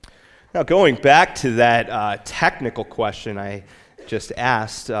Now, going back to that technical question I just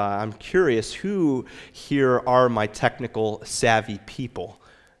asked, I'm curious, who here are my technical savvy people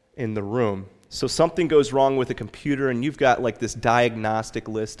in the room? So something goes wrong with a computer, and you've got like this diagnostic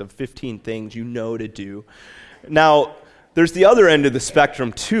list of 15 things you know to do. Now, there's the other end of the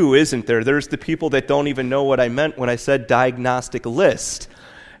spectrum too, isn't there? There's the people that don't even know what I meant when I said diagnostic list.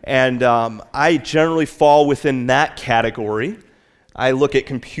 And I generally fall within that category. I look at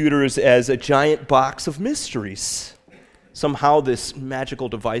computers as a giant box of mysteries. Somehow this magical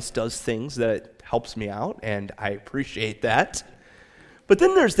device does things that helps me out, and I appreciate that. But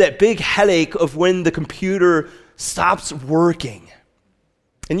then there's that big headache of when the computer stops working.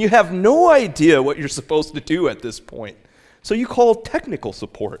 And you have no idea what you're supposed to do at this point. So you call technical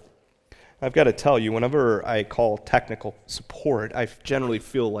support. I've got to tell you, whenever I call technical support, I generally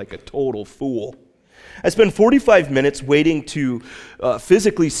feel like a total fool. I spend 45 minutes waiting to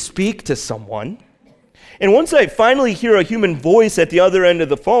physically speak to someone. And once I finally hear a human voice at the other end of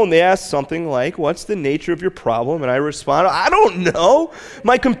the phone, they ask something like, "What's the nature of your problem?" And I respond, "I don't know.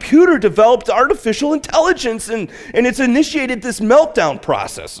 My computer developed artificial intelligence and it's initiated this meltdown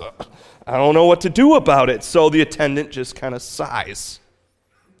process. I don't know what to do about it." So the attendant just kind of sighs.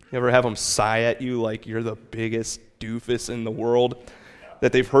 You ever have them sigh at you like you're the biggest doofus in the world?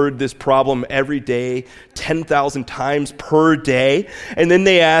 That they've heard this problem every day, 10,000 times per day, and then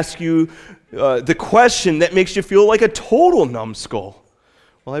they ask you the question that makes you feel like a total numbskull.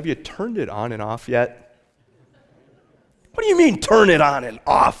 "Well, have you turned it on and off yet?" "What do you mean, turn it on and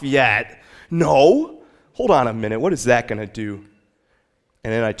off yet?" "No." "Hold on a minute, what is that going to do?"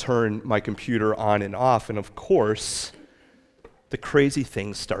 And then I turn my computer on and off, and of course, the crazy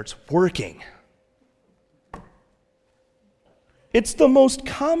thing starts working. It's the most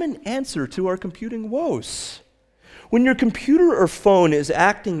common answer to our computing woes. When your computer or phone is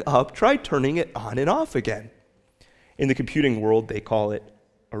acting up, try turning it on and off again. In the computing world, they call it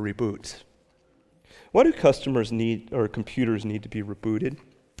a reboot. Why do computers need to be rebooted?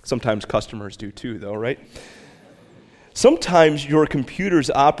 Sometimes customers do too, though, right? Sometimes your computer's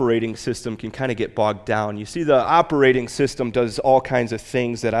operating system can kind of get bogged down. You see, the operating system does all kinds of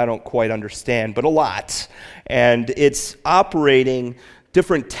things that I don't quite understand, but a lot. And it's operating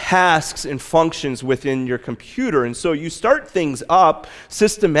different tasks and functions within your computer. And so you start things up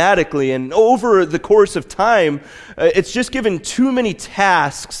systematically, and over the course of time, it's just given too many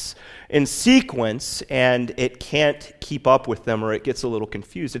tasks in sequence, and it can't keep up with them, or it gets a little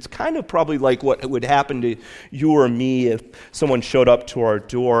confused. It's kind of probably like what would happen to you or me if someone showed up to our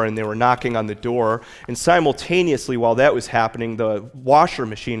door and they were knocking on the door, and simultaneously while that was happening, the washer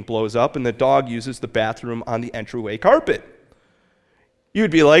machine blows up and the dog uses the bathroom on the entryway carpet.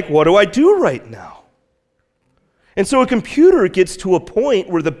 You'd be like, "What do I do right now?" And so a computer gets to a point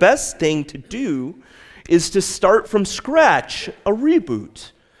where the best thing to do is to start from scratch, a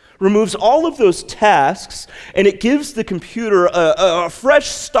reboot. Removes all of those tasks, and it gives the computer a fresh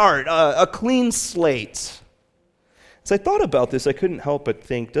start, a clean slate. As I thought about this, I couldn't help but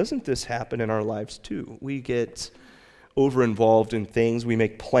think, doesn't this happen in our lives too? We get over-involved in things. We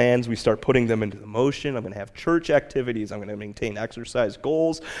make plans. We start putting them into motion. I'm going to have church activities. I'm going to maintain exercise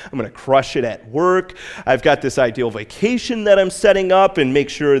goals. I'm going to crush it at work. I've got this ideal vacation that I'm setting up and make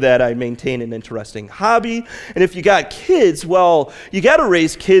sure that I maintain an interesting hobby. And if you got kids, well, you got to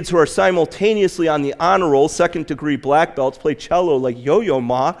raise kids who are simultaneously on the honor roll, second-degree black belts, play cello like Yo-Yo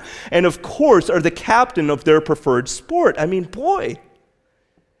Ma, and of course are the captain of their preferred sport. I mean, boy,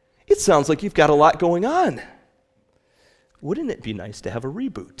 it sounds like you've got a lot going on. Wouldn't it be nice to have a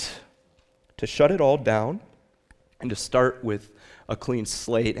reboot? To shut it all down and to start with a clean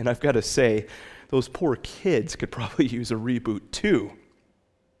slate. And I've got to say, those poor kids could probably use a reboot too.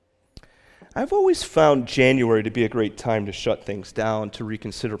 I've always found January to be a great time to shut things down, to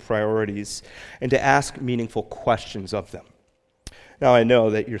reconsider priorities, and to ask meaningful questions of them. Now I know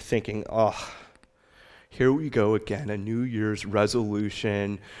that you're thinking, here we go again, a New Year's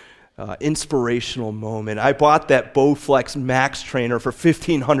resolution, inspirational moment. I bought that Bowflex Max trainer for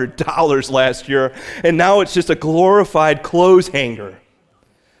 $1,500 last year, and now it's just a glorified clothes hanger.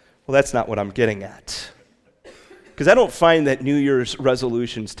 Well, that's not what I'm getting at. Because I don't find that New Year's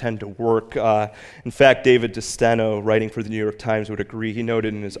resolutions tend to work. In fact, David DeSteno, writing for the New York Times, would agree. He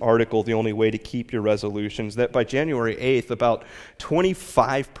noted in his article, The Only Way to Keep Your Resolutions, that by January 8th, about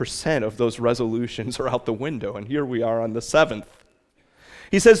 25% of those resolutions are out the window, and here we are on the 7th.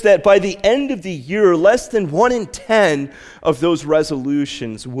 He says that by the end of the year, less than 1 in 10 of those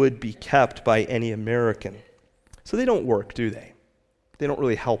resolutions would be kept by any American. So they don't work, do they? They don't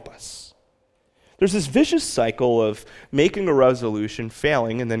really help us. There's this vicious cycle of making a resolution,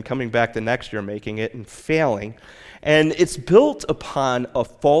 failing, and then coming back the next year making it and failing. And it's built upon a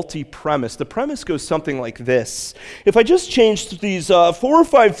faulty premise. The premise goes something like this. If I just change these 4 or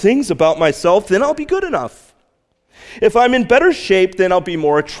 5 things about myself, then I'll be good enough. If I'm in better shape, then I'll be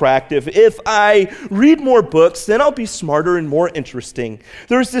more attractive. If I read more books, then I'll be smarter and more interesting.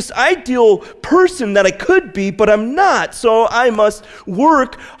 There's this ideal person that I could be, but I'm not, so I must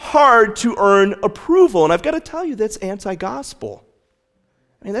work hard to earn approval. And I've got to tell you, that's anti-gospel.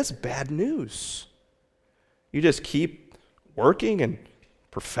 I mean, that's bad news. You just keep working and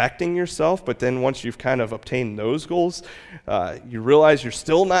perfecting yourself, but then once you've kind of obtained those goals, you realize you're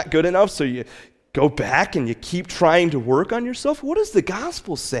still not good enough, so you go back and you keep trying to work on yourself. What does the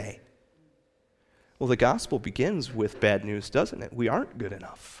gospel say? Well, the gospel begins with bad news, doesn't it? We aren't good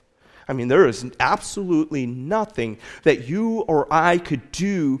enough. I mean, there is absolutely nothing that you or I could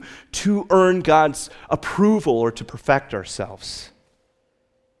do to earn God's approval or to perfect ourselves.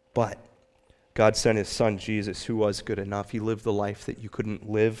 But God sent his son, Jesus, who was good enough. He lived the life that you couldn't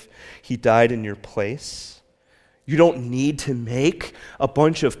live. He died in your place. You don't need to make a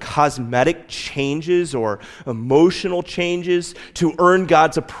bunch of cosmetic changes or emotional changes to earn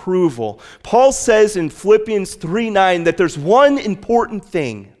God's approval. Paul says in Philippians 3:9 that there's one important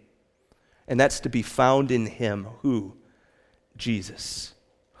thing, and that's to be found in him. Who? Jesus.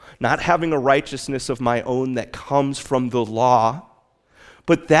 Not having a righteousness of my own that comes from the law,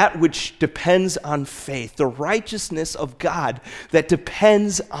 but that which depends on faith, the righteousness of God that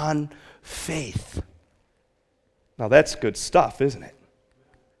depends on faith. Now that's good stuff, isn't it?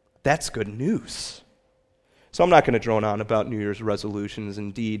 That's good news. So I'm not going to drone on about New Year's resolutions.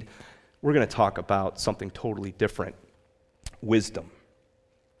 Indeed, we're going to talk about something totally different. Wisdom.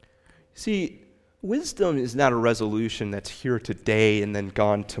 See, wisdom is not a resolution that's here today and then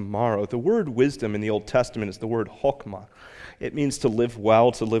gone tomorrow. The word wisdom in the Old Testament is the word chokmah. It means to live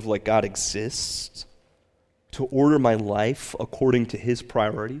well, to live like God exists, to order my life according to his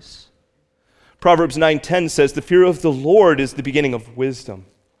priorities. Proverbs 9:10 says, the fear of the Lord is the beginning of wisdom.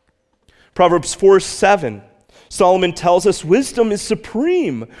 Proverbs 4:7, Solomon tells us wisdom is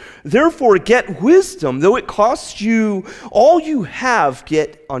supreme. Therefore, get wisdom. Though it costs you all you have,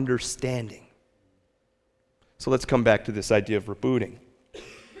 get understanding. So let's come back to this idea of rebooting.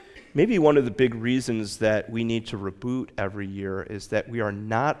 Maybe one of the big reasons that we need to reboot every year is that we are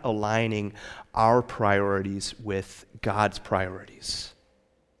not aligning our priorities with God's priorities.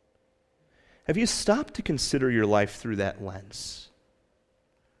 Have you stopped to consider your life through that lens?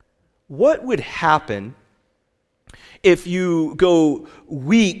 What would happen if you go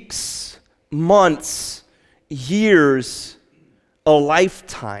weeks, months, years, a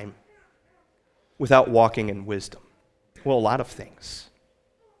lifetime without walking in wisdom? Well, a lot of things.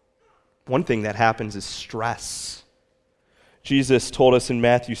 One thing that happens is stress. Jesus told us in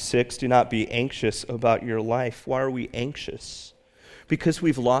Matthew 6, do not be anxious about your life. Why are we anxious? Because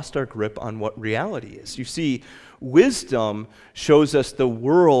we've lost our grip on what reality is. You see, wisdom shows us the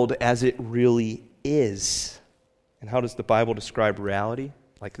world as it really is. And how does the Bible describe reality?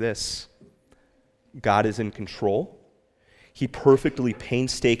 Like this. God is in control. He perfectly,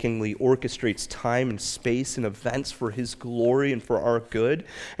 painstakingly orchestrates time and space and events for his glory and for our good.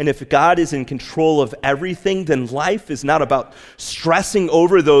 And if God is in control of everything, then life is not about stressing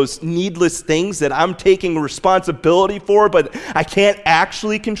over those needless things that I'm taking responsibility for, but I can't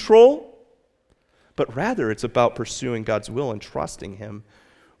actually control. But rather, it's about pursuing God's will and trusting him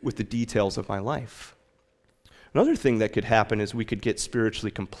with the details of my life. Another thing that could happen is we could get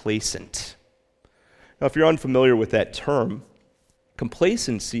spiritually complacent. Now, if you're unfamiliar with that term,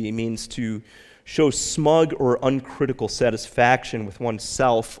 complacency means to show smug or uncritical satisfaction with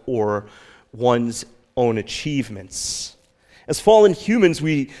oneself or one's own achievements. As fallen humans,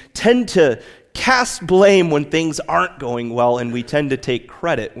 we tend to cast blame when things aren't going well, and we tend to take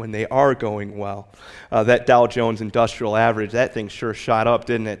credit when they are going well. That Dow Jones Industrial Average, that thing sure shot up,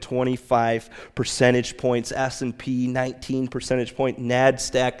 didn't it? 25 percentage points, S&P 19 percentage point,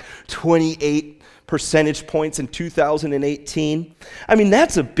 NASDAQ 28 percentage points in 2018. I mean,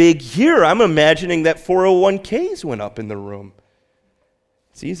 that's a big year. I'm imagining that 401ks went up in the room.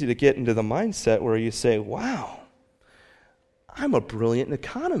 It's easy to get into the mindset where you say, wow, I'm a brilliant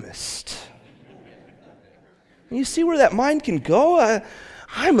economist. And you see where that mind can go?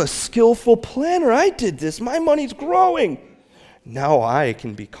 I'm a skillful planner. I did this. My money's growing. Now I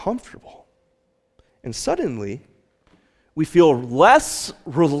can be comfortable. And suddenly, we feel less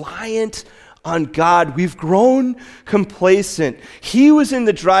reliant on God. We've grown complacent. He was in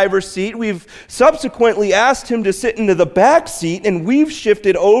the driver's seat. We've subsequently asked him to sit into the back seat, and we've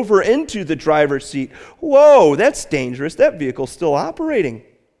shifted over into the driver's seat. Whoa, that's dangerous. That vehicle's still operating.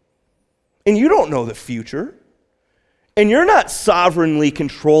 And you don't know the future. And you're not sovereignly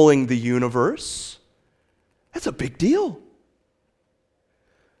controlling the universe. That's a big deal.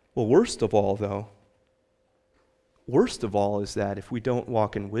 Well, worst of all is that if we don't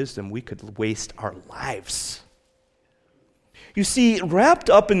walk in wisdom, we could waste our lives. You see, wrapped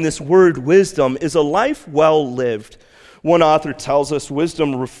up in this word wisdom is a life well lived. One author tells us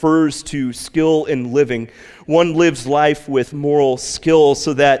wisdom refers to skill in living. One lives life with moral skill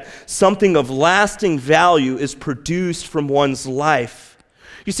so that something of lasting value is produced from one's life.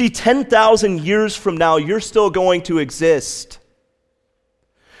 You see, 10,000 years from now, you're still going to exist.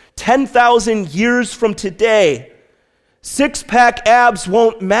 10,000 years from today, six-pack abs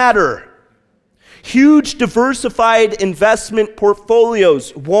won't matter. Huge diversified investment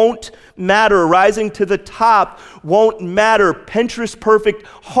portfolios won't matter. Rising to the top won't matter. Pinterest perfect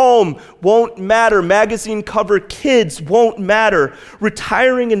home won't matter. Magazine cover kids won't matter.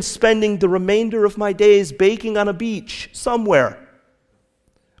 Retiring and spending the remainder of my days baking on a beach somewhere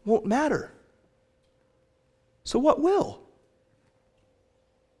won't matter. So what will?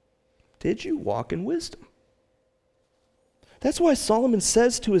 Did you walk in wisdom? That's why Solomon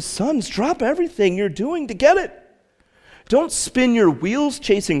says to his sons, drop everything you're doing to get it. Don't spin your wheels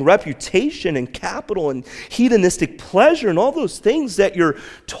chasing reputation and capital and hedonistic pleasure and all those things that you're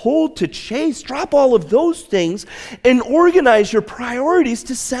told to chase. Drop all of those things and organize your priorities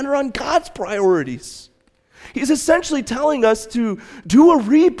to center on God's priorities. He's essentially telling us to do a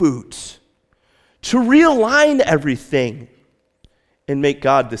reboot, to realign everything and make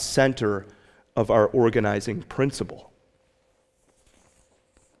God the center of our organizing principle.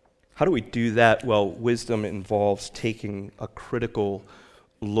 How do we do that? Well, wisdom involves taking a critical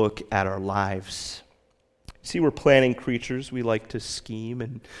look at our lives. See, we're planning creatures. We like to scheme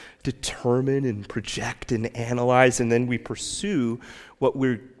and determine and project and analyze, and then we pursue what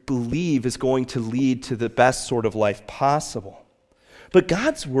we believe is going to lead to the best sort of life possible. But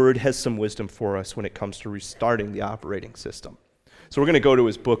God's word has some wisdom for us when it comes to restarting the operating system. So we're going to go to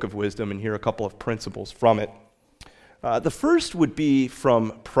his book of wisdom and hear a couple of principles from it. The first would be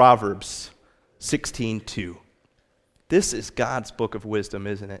from Proverbs 16:2. This is God's book of wisdom,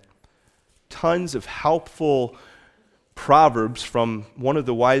 isn't it? Tons of helpful proverbs from one of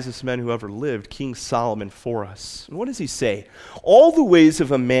the wisest men who ever lived, King Solomon, for us. And what does he say? All the ways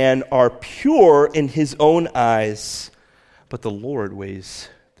of a man are pure in his own eyes, but the Lord weighs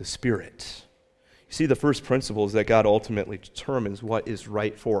the spirit. You see, the first principle is that God ultimately determines what is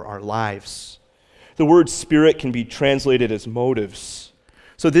right for our lives. The word spirit can be translated as motives.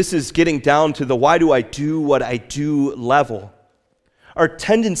 So this is getting down to the why do I do what I do level. Our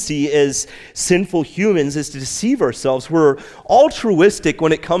tendency as sinful humans is to deceive ourselves. We're altruistic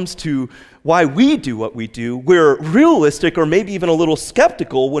when it comes to why we do what we do. We're realistic or maybe even a little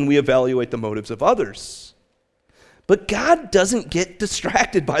skeptical when we evaluate the motives of others. But God doesn't get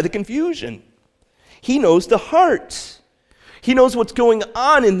distracted by the confusion. He knows the heart. He knows what's going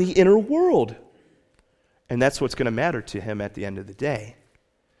on in the inner world. And that's what's going to matter to him at the end of the day.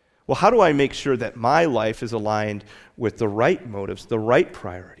 Well, how do I make sure that my life is aligned with the right motives, the right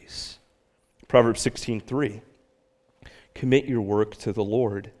priorities? Proverbs 16:3. Commit your work to the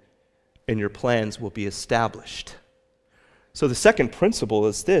Lord, and your plans will be established. So the second principle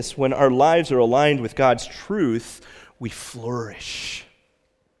is this: when our lives are aligned with God's truth, we flourish.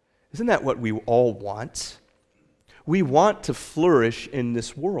 Isn't that what we all want? We want to flourish in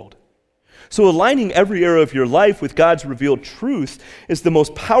this world. So aligning every area of your life with God's revealed truth is the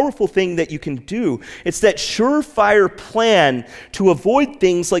most powerful thing that you can do. It's that surefire plan to avoid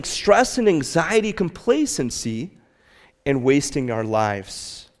things like stress and anxiety, complacency, and wasting our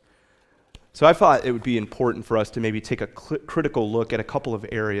lives. So I thought it would be important for us to maybe take a critical look at a couple of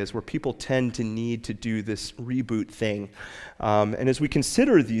areas where people tend to need to do this reboot thing. And as we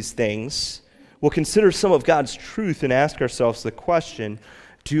consider these things, we'll consider some of God's truth and ask ourselves the question,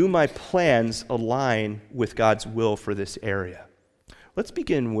 do my plans align with God's will for this area? Let's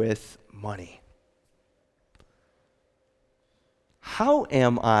begin with money. How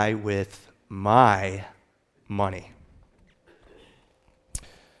am I with my money?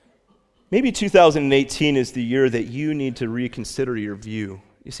 Maybe 2018 is the year that you need to reconsider your view.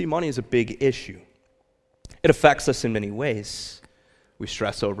 You see, money is a big issue. It affects us in many ways. We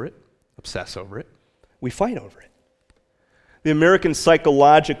stress over it, obsess over it, we fight over it. The American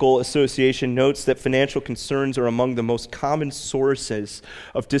Psychological Association notes that financial concerns are among the most common sources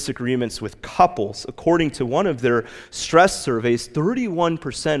of disagreements with couples. According to one of their stress surveys,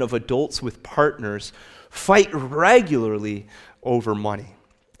 31% of adults with partners fight regularly over money.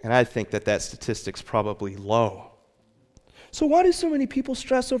 And I think that statistic's probably low. So why do so many people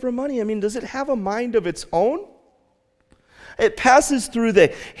stress over money? I mean, does it have a mind of its own? It passes through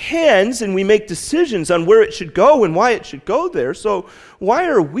the hands and we make decisions on where it should go and why it should go there. So why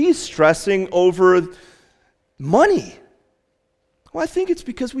are we stressing over money? Well, I think it's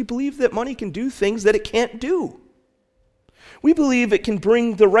because we believe that money can do things that it can't do. We believe it can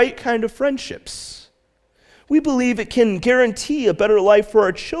bring the right kind of friendships. We believe it can guarantee a better life for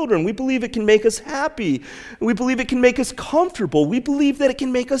our children. We believe it can make us happy. We believe it can make us comfortable. We believe that it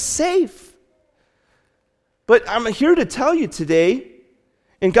can make us safe. But I'm here to tell you today,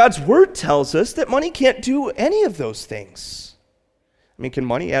 and God's Word tells us that money can't do any of those things. I mean, can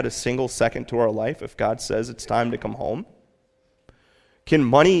money add a single second to our life if God says it's time to come home? Can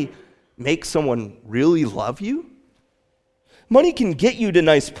money make someone really love you? Money can get you to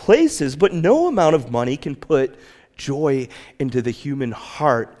nice places, but no amount of money can put joy into the human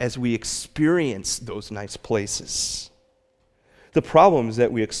heart as we experience those nice places. The problem is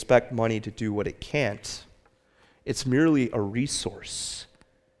that we expect money to do what it can't. It's merely a resource.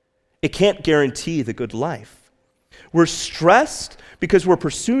 It can't guarantee the good life. We're stressed because we're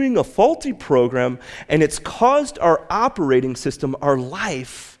pursuing a faulty program, and it's caused our operating system, our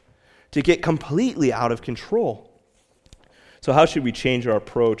life, to get completely out of control. So how should we change our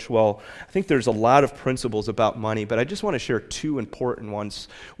approach? Well, I think there's a lot of principles about money, but I just want to share two important ones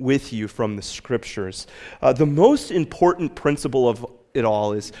with you from the Scriptures. The most important principle of it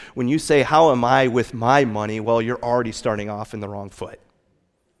all is when you say, how am I with my money? Well, you're already starting off in the wrong foot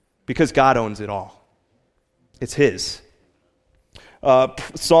because God owns it all. It's His.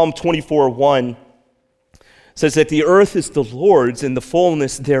 Psalm 24:1 says that the earth is the Lord's and the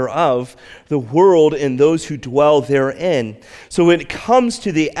fullness thereof, the world and those who dwell therein. So when it comes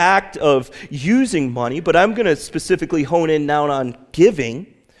to the act of using money, but I'm going to specifically hone in now on giving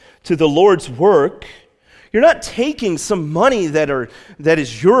to the Lord's work, you're not taking some money that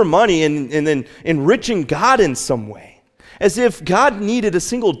is your money and then enriching God in some way, as if God needed a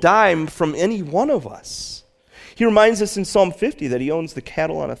single dime from any one of us. He reminds us in Psalm 50 that He owns the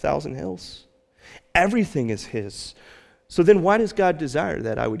cattle on 1,000 hills. Everything is His. So then why does God desire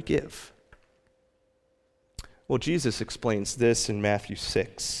that I would give? Well, Jesus explains this in Matthew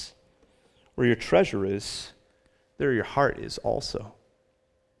 6. Where your treasure is, there your heart is also.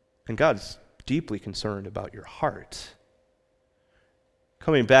 And God's deeply concerned about your heart.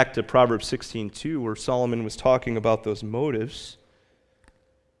 Coming back to Proverbs 16:2, where Solomon was talking about those motives,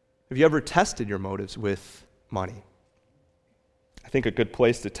 have you ever tested your motives with money? I think a good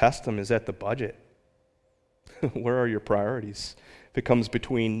place to test them is at the budget. Where are your priorities? If it comes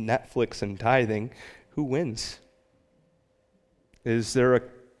between Netflix and tithing, who wins? Is there a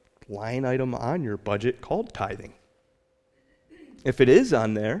line item on your budget called tithing? If it is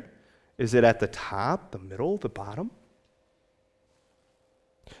on there, is it at the top, the middle, the bottom?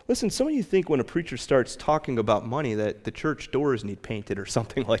 Listen, some of you think when a preacher starts talking about money that the church doors need painted or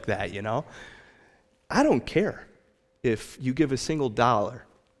something like that, you know? I don't care if you give a single dollar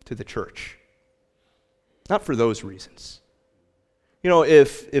to the church. Not for those reasons. You know,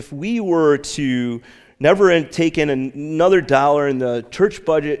 if we were to never take in another dollar and the church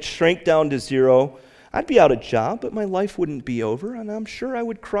budget shrank down to zero, I'd be out of job, but my life wouldn't be over, and I'm sure I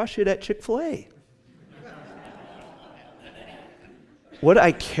would crush it at Chick-fil-A. What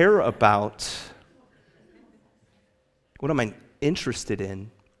I care about, what am I interested in,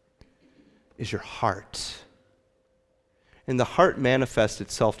 is your heart. And the heart manifests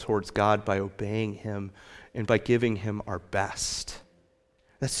itself towards God by obeying Him and by giving Him our best.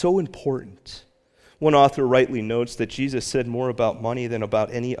 That's so important. One author rightly notes that Jesus said more about money than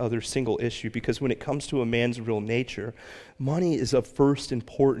about any other single issue, because when it comes to a man's real nature, money is of first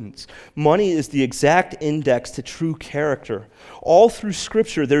importance. Money is the exact index to true character. All through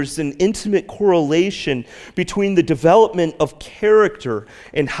Scripture, there's an intimate correlation between the development of character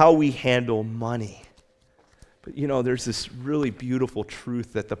and how we handle money. But you know, there's this really beautiful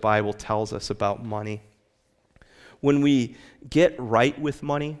truth that the Bible tells us about money. When we get right with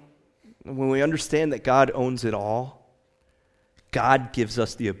money, when we understand that God owns it all, God gives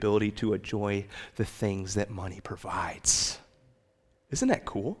us the ability to enjoy the things that money provides. Isn't that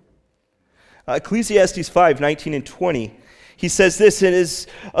cool? Ecclesiastes 5:19 and 20 He says this, "It is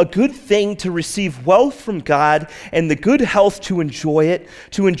a good thing to receive wealth from God and the good health to enjoy it,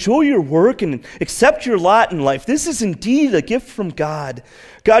 to enjoy your work and accept your lot in life. This is indeed a gift from God.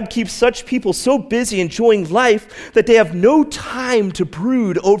 God keeps such people so busy enjoying life that they have no time to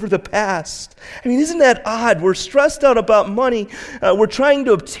brood over the past." I mean, isn't that odd? We're stressed out about money. We're trying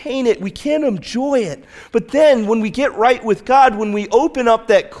to obtain it. We can't enjoy it. But then when we get right with God, when we open up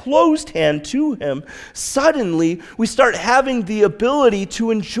that closed hand to Him, suddenly we start having the ability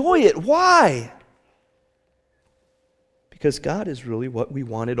to enjoy it. Why? Because God is really what we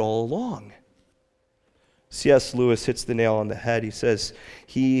wanted all along. C.S. Lewis hits the nail on the head. He says,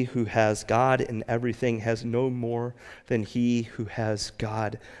 "He who has God in everything has no more than he who has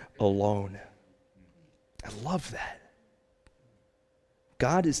God alone." I love that.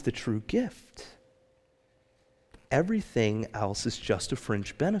 God is the true gift. Everything else is just a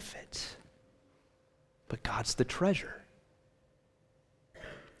fringe benefit. But God's the treasure.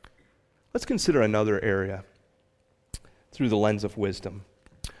 Let's consider another area through the lens of wisdom.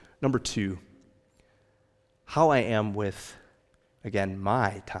 Number 2. How I am with, again,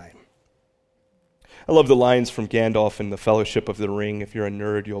 my time. I love the lines from Gandalf in The Fellowship of the Ring. If you're a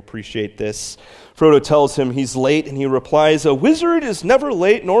nerd, you'll appreciate this. Frodo tells him he's late, and he replies, "A wizard is never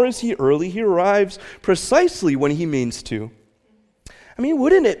late, nor is he early. He arrives precisely when he means to." I mean,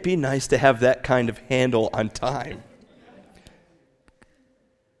 wouldn't it be nice to have that kind of handle on time?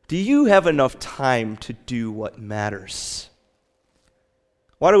 Do you have enough time to do what matters?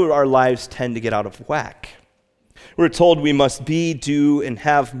 Why do our lives tend to get out of whack? We're told we must be, do, and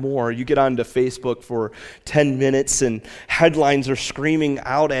have more. You get onto Facebook for 10 minutes and headlines are screaming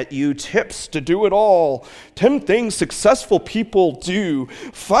out at you, "Tips to do it all, 10 things successful people do,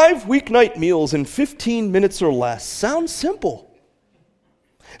 5 weeknight meals in 15 minutes or less." Sounds simple.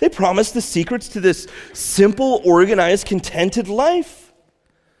 They promise the secrets to this simple, organized, contented life.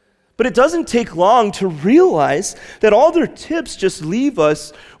 But it doesn't take long to realize that all their tips just leave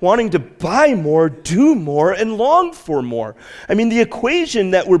us wanting to buy more, do more, and long for more. I mean, the equation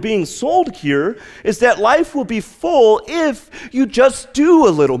that we're being sold here is that life will be full if you just do a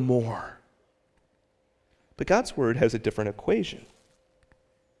little more. But God's Word has a different equation.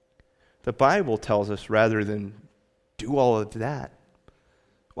 The Bible tells us rather than do all of that,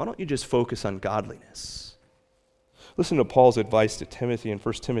 why don't you just focus on godliness? Listen to Paul's advice to Timothy in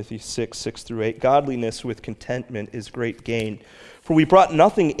 1 Timothy 6:6-8. "Godliness with contentment is great gain. For we brought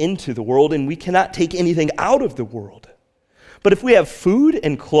nothing into the world, and we cannot take anything out of the world. But if we have food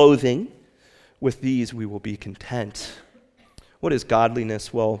and clothing, with these we will be content." What is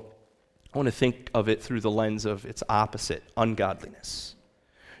godliness? Well, I want to think of it through the lens of its opposite, ungodliness.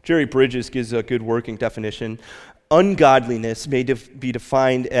 Jerry Bridges gives a good working definition. Ungodliness may be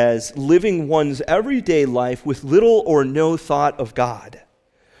defined as living one's everyday life with little or no thought of God,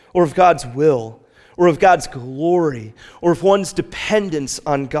 or of God's will, or of God's glory, or of one's dependence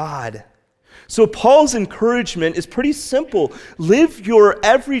on God. So Paul's encouragement is pretty simple. Live your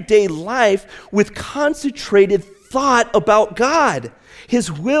everyday life with concentrated thought about God,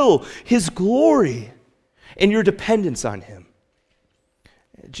 His will, His glory, and your dependence on Him.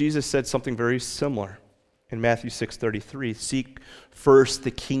 Jesus said something very similar. In Matthew 6:33, "Seek first the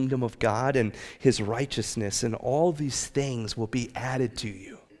kingdom of God and His righteousness, and all these things will be added to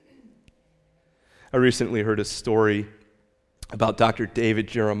you." I recently heard a story about Dr. David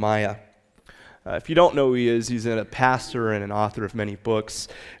Jeremiah. If you don't know who he is, he's a pastor and an author of many books.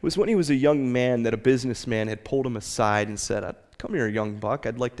 It was when he was a young man that a businessman had pulled him aside and said, "Come here, young buck,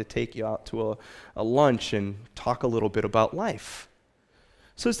 I'd like to take you out to a lunch and talk a little bit about life."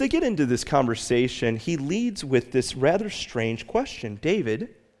 So as they get into this conversation, he leads with this rather strange question.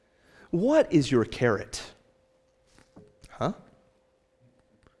 "David, what is your carrot?" Huh?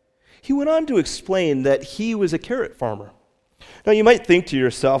 He went on to explain that he was a carrot farmer. Now you might think to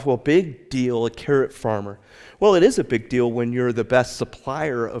yourself, well, big deal, a carrot farmer. Well, it is a big deal when you're the best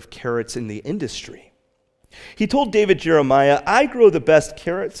supplier of carrots in the industry. He told David Jeremiah, "I grow the best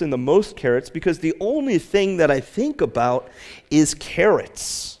carrots and the most carrots because the only thing that I think about is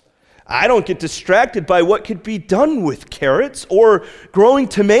carrots. I don't get distracted by what could be done with carrots or growing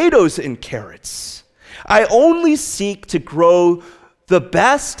tomatoes in carrots. I only seek to grow the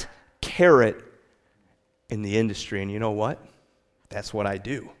best carrot in the industry." And you know what? That's what I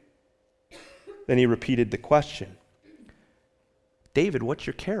do. Then he repeated the question, "David, what's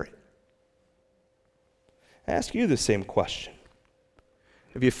your carrot?" I ask you the same question.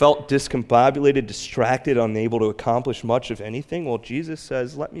 Have you felt discombobulated, distracted, unable to accomplish much of anything? Well, Jesus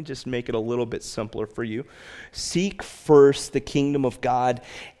says, let me just make it a little bit simpler for you. Seek first the kingdom of God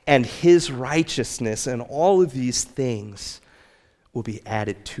and His righteousness, and all of these things will be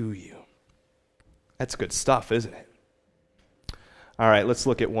added to you. That's good stuff, isn't it? All right, let's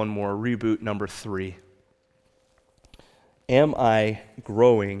look at one more. Reboot number 3. Am I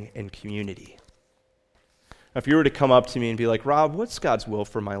growing in community? Now, if you were to come up to me and be like, Rob, what's God's will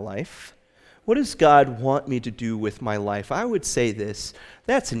for my life? What does God want me to do with my life? I would say this.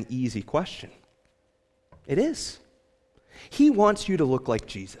 That's an easy question. It is. He wants you to look like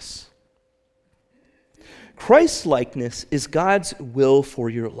Jesus. Christ-likeness is God's will for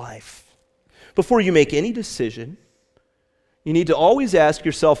your life. Before you make any decision, you need to always ask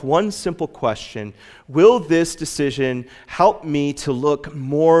yourself one simple question. Will this decision help me to look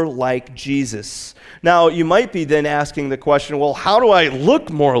more like Jesus? Now, you might be then asking the question, well, how do I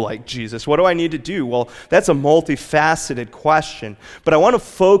look more like Jesus? What do I need to do? Well, that's a multifaceted question. But I want to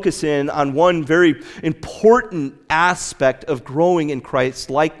focus in on one very important aspect of growing in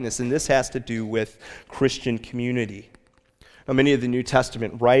Christ's likeness, and this has to do with Christian community. Now, many of the New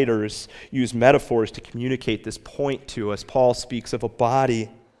Testament writers use metaphors to communicate this point to us. Paul speaks of a body.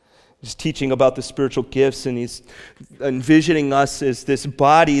 He's teaching about the spiritual gifts, and he's envisioning us as this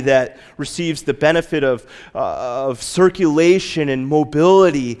body that receives the benefit of circulation and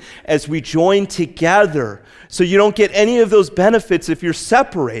mobility as we join together. So you don't get any of those benefits if you're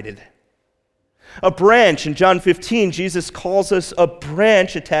separated. A branch, in John 15, Jesus calls us a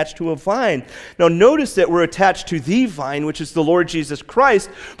branch attached to a vine. Now notice that we're attached to the vine, which is the Lord Jesus Christ,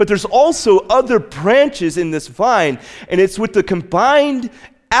 but there's also other branches in this vine, and it's with the combined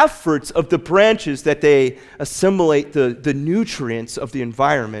efforts of the branches that they assimilate the nutrients of the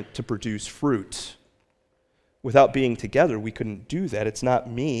environment to produce fruit. Without being together, we couldn't do that. It's not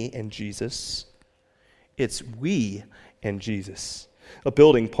me and Jesus. It's we and Jesus. A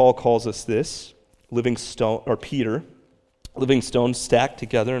building, Paul calls us this, living stone, or Peter, living stones stacked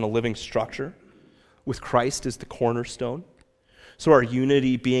together in a living structure, with Christ as the cornerstone. So our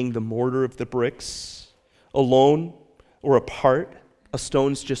unity being the mortar of the bricks, alone or apart, a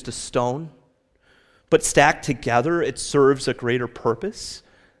stone's just a stone. But stacked together, it serves a greater purpose,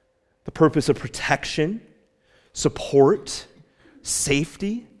 the purpose of protection, support,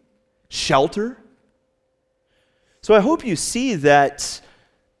 safety, shelter. So I hope you see that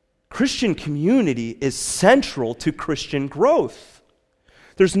Christian community is central to Christian growth.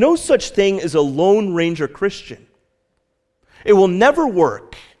 There's no such thing as a Lone Ranger Christian. It will never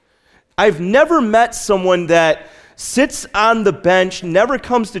work. I've never met someone that sits on the bench, never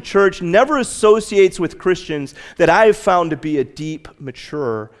comes to church, never associates with Christians that I have found to be a deep,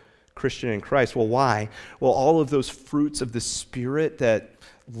 mature Christian in Christ. Well, why? Well, all of those fruits of the Spirit that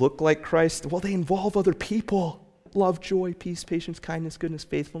look like Christ, well, they involve other people. Love, joy, peace, patience, kindness, goodness,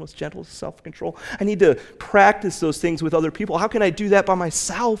 faithfulness, gentleness, self-control. I need to practice those things with other people. How can I do that by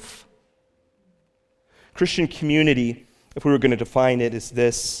myself? Christian community, if we were going to define it, is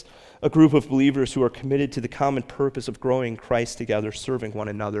this: a group of believers who are committed to the common purpose of growing Christ together, serving one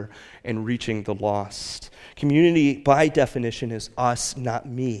another, and reaching the lost. Community, by definition, is us, not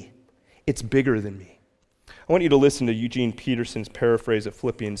me. It's bigger than me. I want you to listen to Eugene Peterson's paraphrase of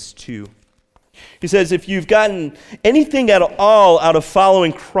Philippians 2. He says, if you've gotten anything at all out of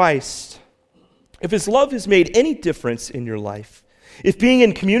following Christ, if his love has made any difference in your life, if being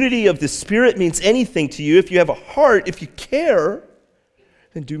in community of the Spirit means anything to you, if you have a heart, if you care,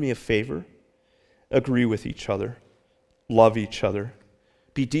 then do me a favor. Agree with each other. Love each other.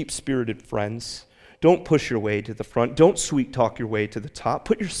 Be deep-spirited friends. Don't push your way to the front. Don't sweet-talk your way to the top.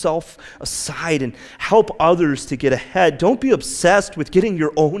 Put yourself aside and help others to get ahead. Don't be obsessed with getting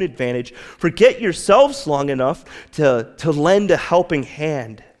your own advantage. Forget yourselves long enough to lend a helping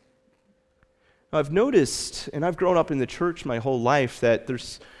hand. Now, I've noticed, and I've grown up in the church my whole life, that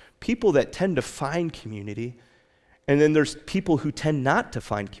there's people that tend to find community, and then there's people who tend not to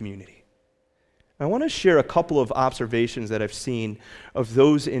find community. I want to share a couple of observations that I've seen of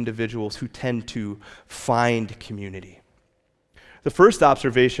those individuals who tend to find community. The first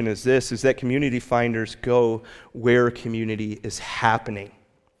observation is this, is that community finders go where community is happening.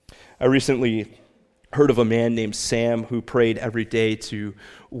 I recently heard of a man named Sam who prayed every day to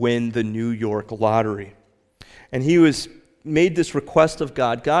win the New York lottery. And he made this request of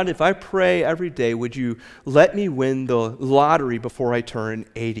God, God, if I pray every day, would you let me win the lottery before I turn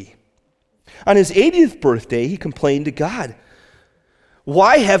 80? On his 80th birthday, he complained to God,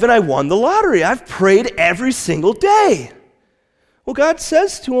 why haven't I won the lottery? I've prayed every single day. Well, God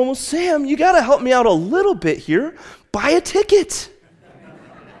says to him, well, Sam, you got to help me out a little bit here. Buy a ticket.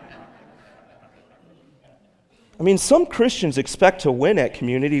 I mean, some Christians expect to win at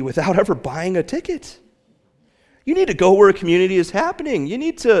community without ever buying a ticket. You need to go where a community is happening. You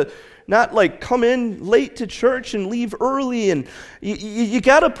need to not like come in late to church and leave early. And you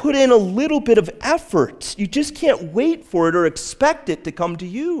got to put in a little bit of effort. You just can't wait for it or expect it to come to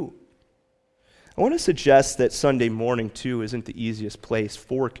you. I want to suggest that Sunday morning, too, isn't the easiest place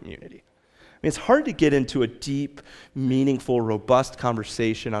for community. I mean, it's hard to get into a deep, meaningful, robust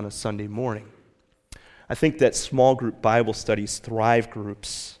conversation on a Sunday morning. I think that small group Bible studies, Thrive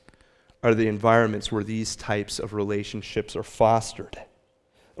groups, are the environments where these types of relationships are fostered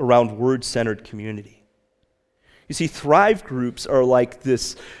around word-centered community. You see, Thrive groups are like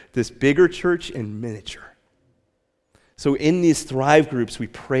this bigger church in miniature. So in these Thrive groups, we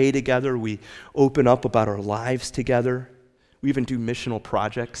pray together, we open up about our lives together, we even do missional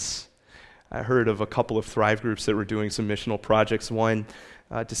projects. I heard of a couple of Thrive groups that were doing some missional projects. One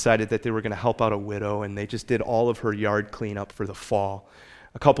decided that they were going to help out a widow, and they just did all of her yard cleanup for the fall.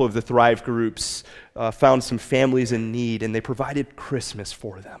 A couple of the Thrive groups found some families in need, and they provided Christmas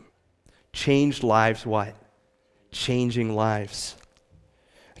for them. Changed lives what? Changing lives.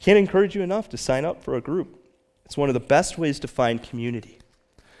 I can't encourage you enough to sign up for a group. It's one of the best ways to find community.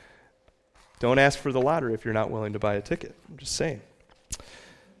 Don't ask for the lottery if you're not willing to buy a ticket. I'm just saying.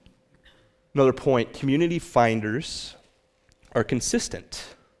 Another point, community finders are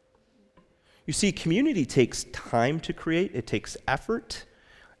consistent. You see, community takes time to create. It takes effort.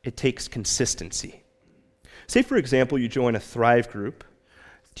 It takes consistency. Say, for example, you join a Thrive group.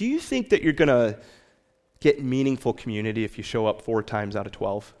 Do you think that you're going to get meaningful community if you show up 4 times out of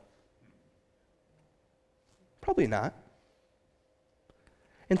 12? Probably not.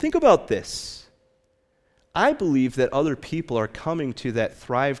 And think about this. I believe that other people are coming to that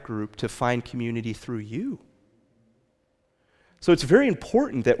Thrive group to find community through you. So it's very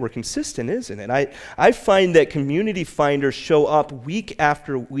important that we're consistent, isn't it? I find that community finders show up week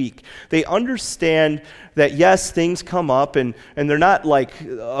after week. They understand that, yes, things come up, and they're not like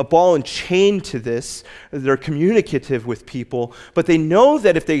a ball and chain to this. They're communicative with people, but they know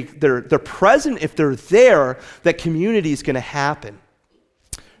that if they're present, if they're there, that community is going to happen.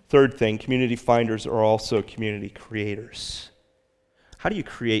 Third thing, community finders are also community creators. How do you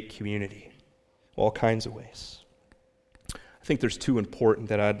create community? All kinds of ways. I think there's 2 important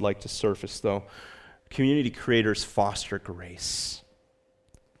that I'd like to surface, though. Community creators foster grace.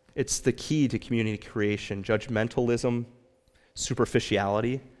 It's the key to community creation. Judgmentalism,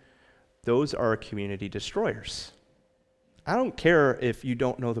 superficiality, those are community destroyers. I don't care if you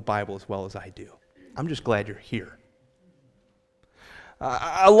don't know the Bible as well as I do. I'm just glad you're here.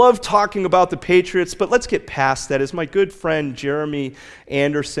 I love talking about the Patriots, but let's get past that. As my good friend Jeremy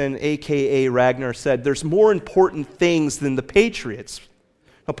Anderson, a.k.a. Ragnar, said, there's more important things than the Patriots.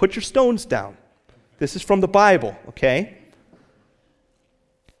 Now put your stones down. This is from the Bible, okay?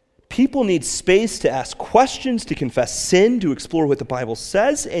 People need space to ask questions, to confess sin, to explore what the Bible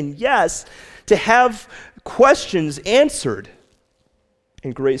says, and yes, to have questions answered.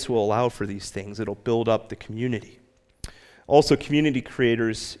 And grace will allow for these things. It'll build up the community. Also, community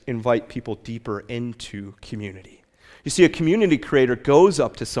creators invite people deeper into community. You see, a community creator goes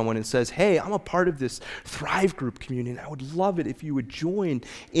up to someone and says, hey, I'm a part of this Thrive group community, and I would love it if you would join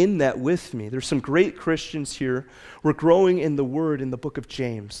in that with me. There's some great Christians here. We're growing in the Word in the book of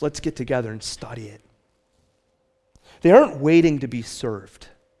James. Let's get together and study it. They aren't waiting to be served.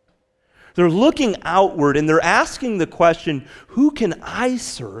 They're looking outward, and they're asking the question, who can I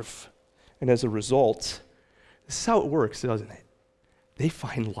serve? And as a result, this is how it works, doesn't it? They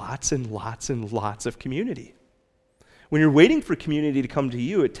find lots and lots and lots of community. When you're waiting for community to come to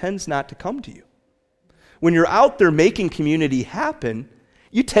you, it tends not to come to you. When you're out there making community happen,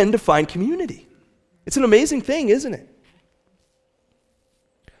 you tend to find community. It's an amazing thing, isn't it?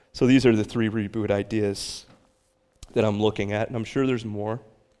 So these are the 3 reboot ideas that I'm looking at, and I'm sure there's more.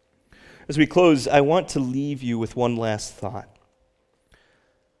 As we close, I want to leave you with one last thought.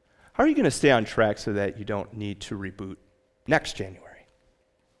 How are you going to stay on track so that you don't need to reboot next January?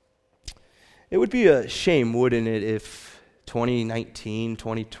 It would be a shame, wouldn't it, if 2019,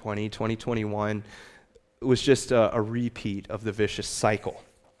 2020, 2021 was just a repeat of the vicious cycle.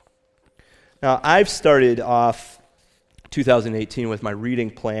 Now, I've started off 2018 with my reading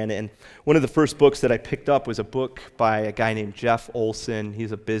plan, and one of the first books that I picked up was a book by a guy named Jeff Olson.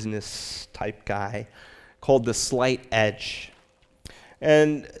 He's a business type guy, called The Slight Edge.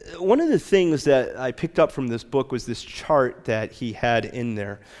 And one of the things that I picked up from this book was this chart that he had in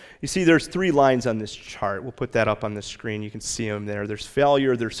there. You see, there's 3 lines on this chart. We'll put that up on the screen. You can see them there. There's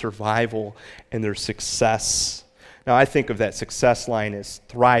failure, there's survival, and there's success. Now, I think of that success line as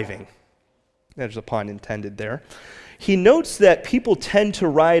thriving. There's a pun intended there. He notes that people tend to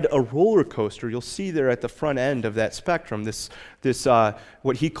ride a roller coaster. You'll see there at the front end of that spectrum, this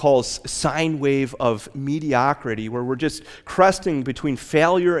what he calls sine wave of mediocrity, where we're just cresting between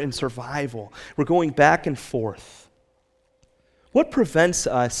failure and survival. We're going back and forth. What prevents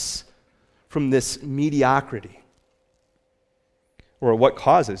us from this mediocrity? Or what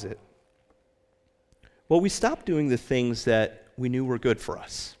causes it? Well, we stop doing the things that we knew were good for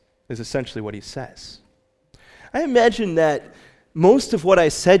us, is essentially what he says. I imagine that most of what I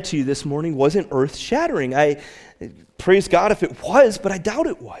said to you this morning wasn't earth-shattering. I praise God if it was, but I doubt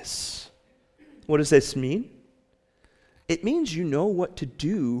it was. What does this mean? It means you know what to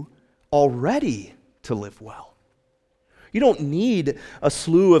do already to live well. You don't need a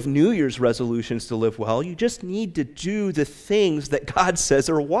slew of New Year's resolutions to live well. You just need to do the things that God says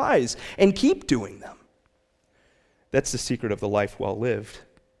are wise and keep doing them. That's the secret of the life well lived.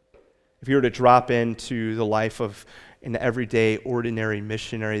 If you were to drop into the life of an everyday, ordinary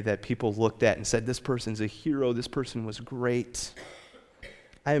missionary that people looked at and said, this person's a hero, this person was great,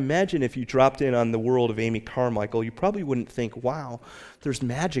 I imagine if you dropped in on the world of Amy Carmichael, you probably wouldn't think, wow, there's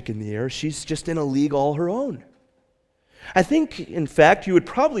magic in the air. She's just in a league all her own. I think, in fact, you would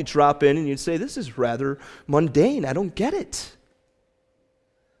probably drop in and you'd say, this is rather mundane. I don't get it.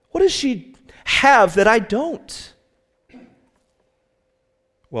 What does she have that I don't?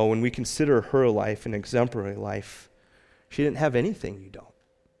 Well, when we consider her life an exemplary life, she didn't have anything you don't.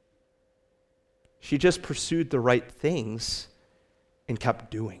 She just pursued the right things and kept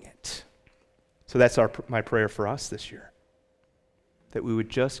doing it. So that's my prayer for us this year, that we would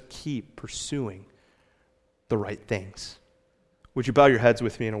just keep pursuing the right things. Would you bow your heads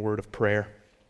with me in a word of prayer?